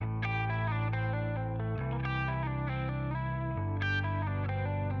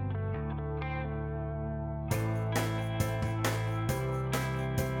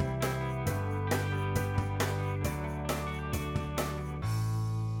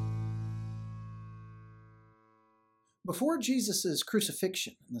Before Jesus'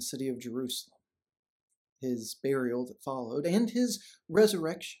 crucifixion in the city of Jerusalem, his burial that followed, and his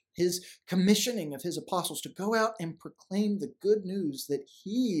resurrection, his commissioning of his apostles to go out and proclaim the good news that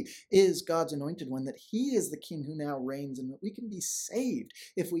he is God's anointed one, that he is the king who now reigns, and that we can be saved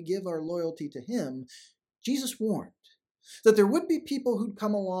if we give our loyalty to him, Jesus warned that there would be people who'd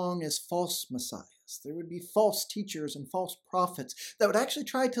come along as false messiahs. There would be false teachers and false prophets that would actually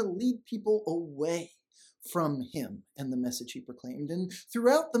try to lead people away from him and the message he proclaimed. And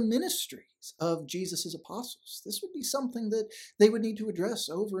throughout the ministries of Jesus' apostles, this would be something that they would need to address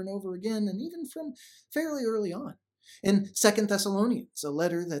over and over again, and even from fairly early on. In 2 Thessalonians, a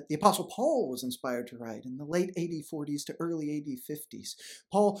letter that the Apostle Paul was inspired to write in the late AD 40s to early AD 50s,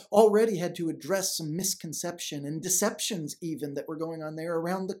 Paul already had to address some misconception and deceptions even that were going on there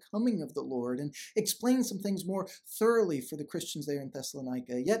around the coming of the Lord, and explain some things more thoroughly for the Christians there in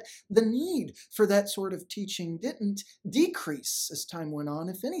Thessalonica. Yet the need for that sort of teaching didn't decrease as time went on.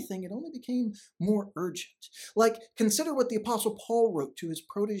 If anything, it only became more urgent. Like, consider what the Apostle Paul wrote to his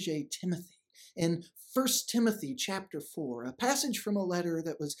protege Timothy in 1 Timothy chapter 4, a passage from a letter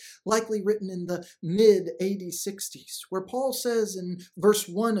that was likely written in the mid-AD 60s, where Paul says in verse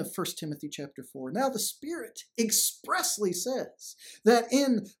 1 of 1 Timothy chapter 4, "Now the Spirit expressly says that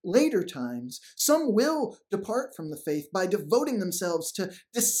in later times some will depart from the faith by devoting themselves to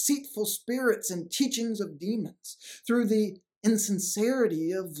deceitful spirits and teachings of demons, through the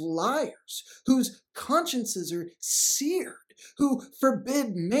insincerity of liars, whose consciences are seared, who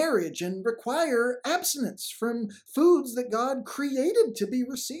forbid marriage and require abstinence from foods that God created to be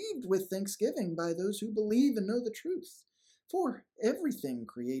received with thanksgiving by those who believe and know the truth. For everything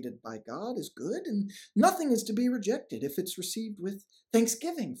created by God is good, and nothing is to be rejected if it's received with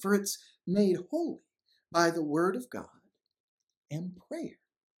thanksgiving, for it's made holy by the word of God and prayer."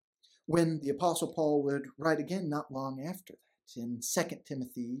 When the Apostle Paul would write again not long after that, in 2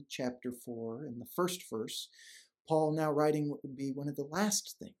 Timothy chapter 4, in the first verse, Paul now writing what would be one of the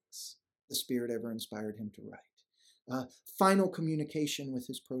last things the Spirit ever inspired him to write. Final communication with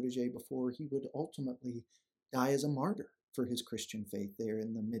his protege before he would ultimately die as a martyr for his Christian faith there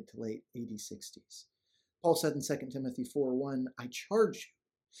in the mid to late AD 60s. Paul said in 2 Timothy 4:1, "I charge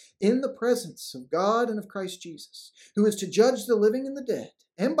you, in the presence of God and of Christ Jesus, who is to judge the living and the dead,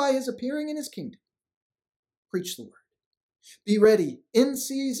 and by his appearing in his kingdom, preach the word. Be ready in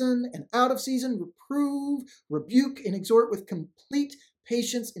season and out of season, reprove, rebuke, and exhort with complete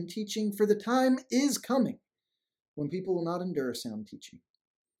patience in teaching, for the time is coming when people will not endure sound teaching,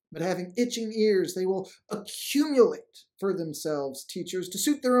 but having itching ears, they will accumulate for themselves teachers to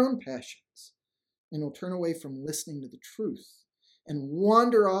suit their own passions, and will turn away from listening to the truth and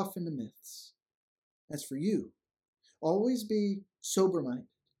wander off into myths. As for you, always be sober-minded,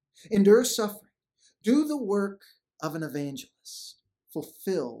 endure suffering, do the work of an evangelist,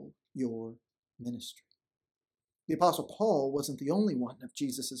 fulfill your ministry." The Apostle Paul wasn't the only one of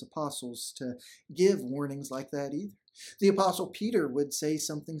Jesus' apostles to give warnings like that either. The Apostle Peter would say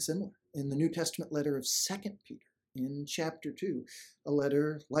something similar in the New Testament letter of 2 Peter in chapter 2, a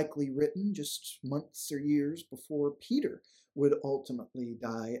letter likely written just months or years before Peter would ultimately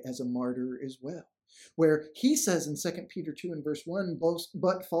die as a martyr as well, where he says in 2 Peter 2 and verse 1,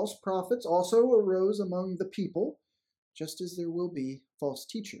 "But false prophets also arose among the people, just as there will be false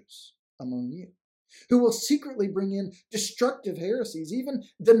teachers among you, who will secretly bring in destructive heresies, even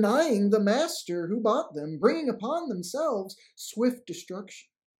denying the master who bought them, bringing upon themselves swift destruction.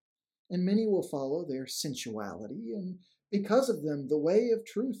 And many will follow their sensuality, and because of them the way of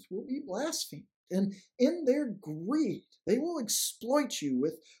truth will be blasphemed. And in their greed they will exploit you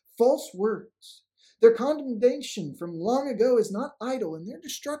with false words. Their condemnation from long ago is not idle, and their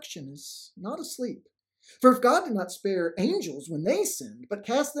destruction is not asleep. For if God did not spare angels when they sinned, but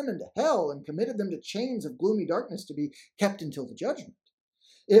cast them into hell and committed them to chains of gloomy darkness to be kept until the judgment,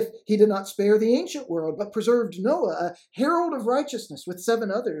 if he did not spare the ancient world, but preserved Noah, a herald of righteousness, with 7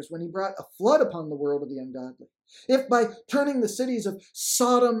 others, when he brought a flood upon the world of the ungodly, if by turning the cities of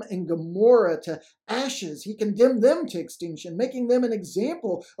Sodom and Gomorrah to ashes he condemned them to extinction, making them an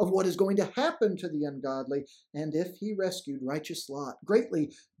example of what is going to happen to the ungodly, and if he rescued righteous Lot,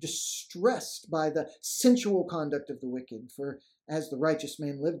 greatly distressed by the sensual conduct of the wicked, for as the righteous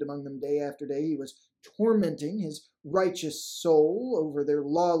man lived among them day after day, he was tormenting his righteous soul over their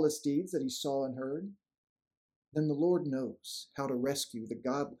lawless deeds that he saw and heard, then the Lord knows how to rescue the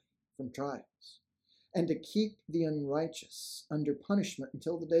godly from trials, and to keep the unrighteous under punishment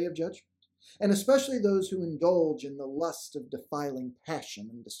until the day of judgment, and especially those who indulge in the lust of defiling passion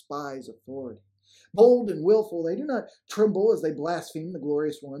and despise authority. Bold and willful, they do not tremble as they blaspheme the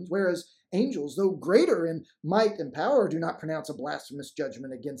glorious ones, whereas angels, though greater in might and power, do not pronounce a blasphemous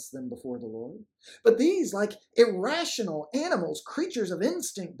judgment against them before the Lord. But these, like irrational animals, creatures of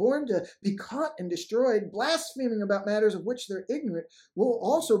instinct, born to be caught and destroyed, blaspheming about matters of which they're ignorant, will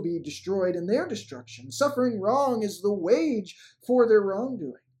also be destroyed in their destruction. Suffering wrong is the wage for their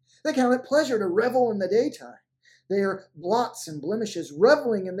wrongdoing. They count it pleasure to revel in the daytime. They are blots and blemishes,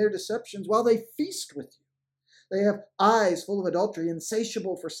 reveling in their deceptions while they feast with you. They have eyes full of adultery,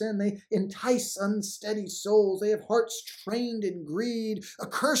 insatiable for sin. They entice unsteady souls. They have hearts trained in greed,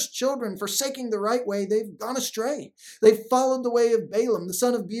 accursed children, forsaking the right way. They've gone astray. They've followed the way of Balaam, the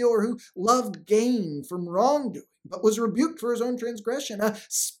son of Beor, who loved gain from wrongdoing, but was rebuked for his own transgression. A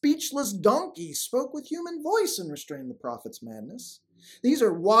speechless donkey spoke with human voice and restrained the prophet's madness. These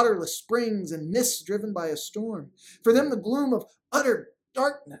are waterless springs and mists driven by a storm. For them the gloom of utter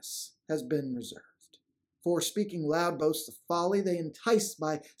darkness has been reserved. For speaking loud boasts of folly, they entice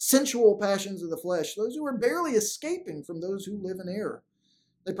by sensual passions of the flesh those who are barely escaping from those who live in error.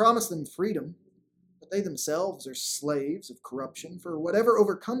 They promise them freedom, but they themselves are slaves of corruption. For whatever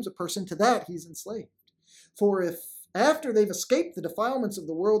overcomes a person, to that he's enslaved. For if after they've escaped the defilements of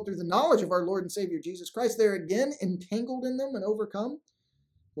the world through the knowledge of our Lord and Savior Jesus Christ, they're again entangled in them and overcome,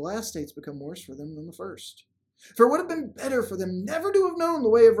 the last states become worse for them than the first. For it would have been better for them never to have known the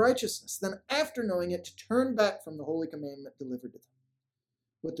way of righteousness than after knowing it to turn back from the holy commandment delivered to them.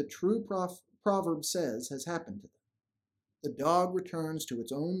 What the true proverb says has happened to them. The dog returns to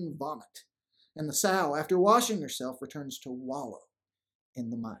its own vomit, and the sow, after washing herself, returns to wallow in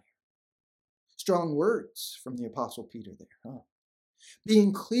the mire. Strong words from the Apostle Peter there, huh?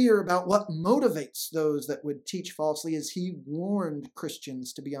 Being clear about what motivates those that would teach falsely as he warned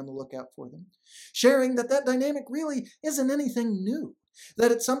Christians to be on the lookout for them. Sharing that dynamic really isn't anything new,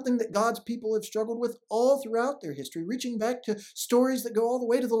 that it's something that God's people have struggled with all throughout their history, reaching back to stories that go all the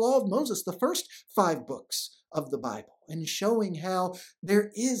way to the Law of Moses, the first 5 books of the Bible, and showing how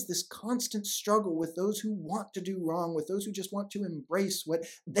there is this constant struggle with those who want to do wrong, with those who just want to embrace what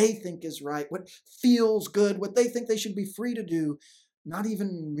they think is right, what feels good, what they think they should be free to do, not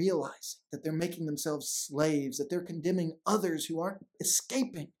even realizing that they're making themselves slaves, that they're condemning others who aren't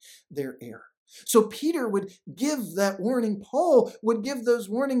escaping their error. So Peter would give that warning. Paul would give those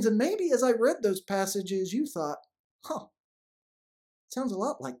warnings. And maybe as I read those passages, you thought, sounds a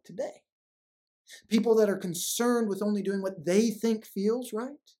lot like today. People that are concerned with only doing what they think feels right.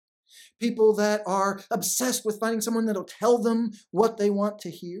 People that are obsessed with finding someone that'll tell them what they want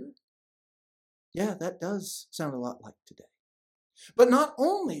to hear. Yeah, that does sound a lot like today. But not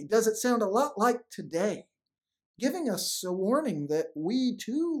only does it sound a lot like today, giving us a warning that we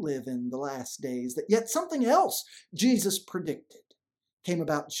too live in the last days, that yet something else Jesus predicted came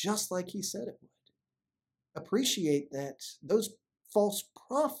about just like he said it would. Appreciate that those false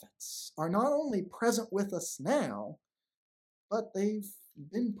prophets are not only present with us now, but they've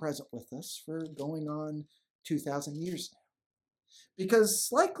been present with us for going on 2,000 years now. Because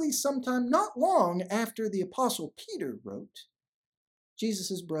likely sometime not long after the Apostle Peter wrote,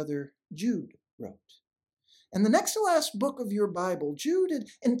 Jesus' brother Jude wrote. And the next to last book of your Bible, Jude had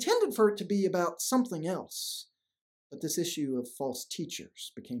intended for it to be about something else. But this issue of false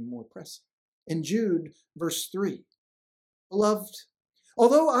teachers became more pressing. In Jude, verse 3, Beloved,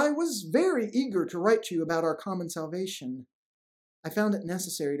 although I was very eager to write to you about our common salvation, I found it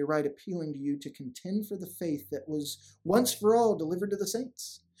necessary to write appealing to you to contend for the faith that was once for all delivered to the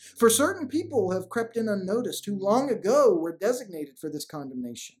saints. For certain people have crept in unnoticed, who long ago were designated for this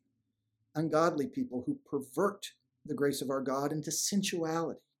condemnation. Ungodly people who pervert the grace of our God into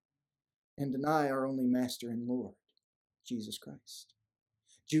sensuality and deny our only Master and Lord, Jesus Christ.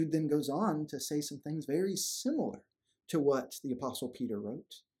 Jude then goes on to say some things very similar to what the Apostle Peter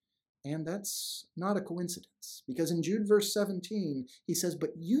wrote. And that's not a coincidence, because in Jude verse 17, he says,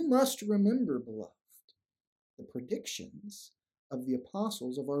 But you must remember, beloved, the predictions of the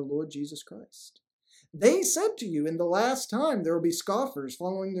apostles of our Lord Jesus Christ. They said to you, in the last time there will be scoffers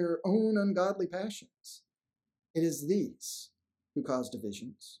following their own ungodly passions. It is these who cause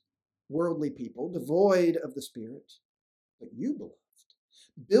divisions, worldly people, devoid of the Spirit. But you, beloved,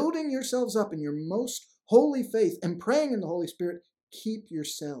 building yourselves up in your most holy faith and praying in the Holy Spirit, keep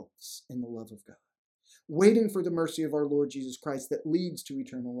yourselves in the love of God, waiting for the mercy of our Lord Jesus Christ that leads to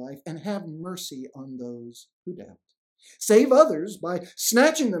eternal life, and have mercy on those who doubt. Save others by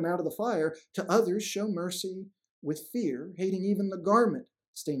snatching them out of the fire. To others show mercy with fear, hating even the garment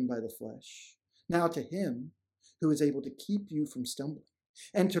stained by the flesh. Now to him who is able to keep you from stumbling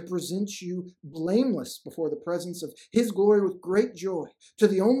and to present you blameless before the presence of his glory with great joy. To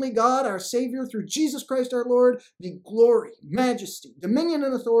the only God, our Savior, through Jesus Christ our Lord, be glory, majesty, dominion,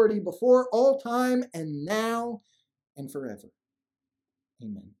 and authority before all time and now and forever.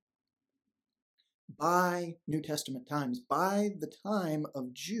 Amen. By New Testament times, by the time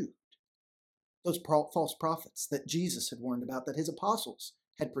of Jude, those false prophets that Jesus had warned about, that his apostles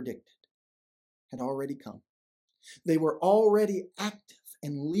had predicted, had already come. They were already active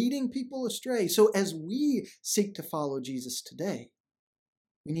and leading people astray. So as we seek to follow Jesus today,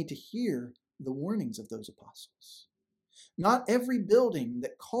 we need to hear the warnings of those apostles. Not every building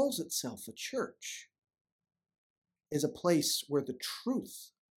that calls itself a church is a place where the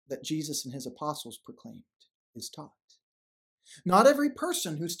truth that Jesus and his apostles proclaimed is taught. Not every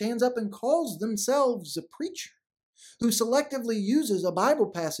person who stands up and calls themselves a preacher, who selectively uses a Bible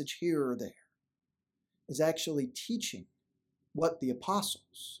passage here or there, is actually teaching what the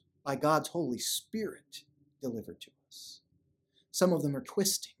apostles, by God's Holy Spirit, delivered to us. Some of them are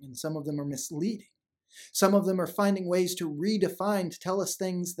twisting, and some of them are misleading. Some of them are finding ways to redefine, to tell us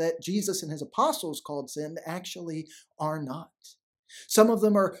things that Jesus and his apostles called sin actually are not. Some of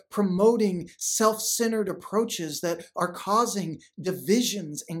them are promoting self-centered approaches that are causing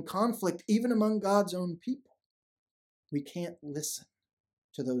divisions and conflict even among God's own people. We can't listen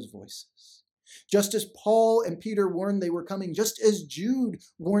to those voices. Just as Paul and Peter warned they were coming, just as Jude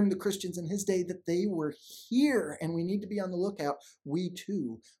warned the Christians in his day that they were here and we need to be on the lookout, we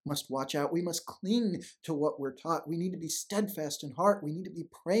too must watch out. We must cling to what we're taught. We need to be steadfast in heart. We need to be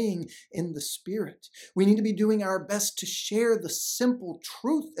praying in the Spirit. We need to be doing our best to share the simple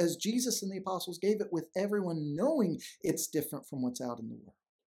truth as Jesus and the apostles gave it with everyone, knowing it's different from what's out in the world.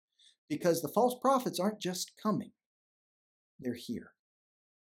 Because the false prophets aren't just coming, they're here.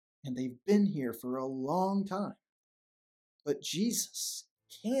 And they've been here for a long time. But Jesus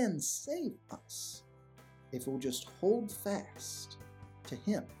can save us if we'll just hold fast to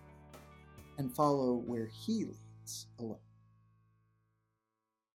him and follow where he leads alone.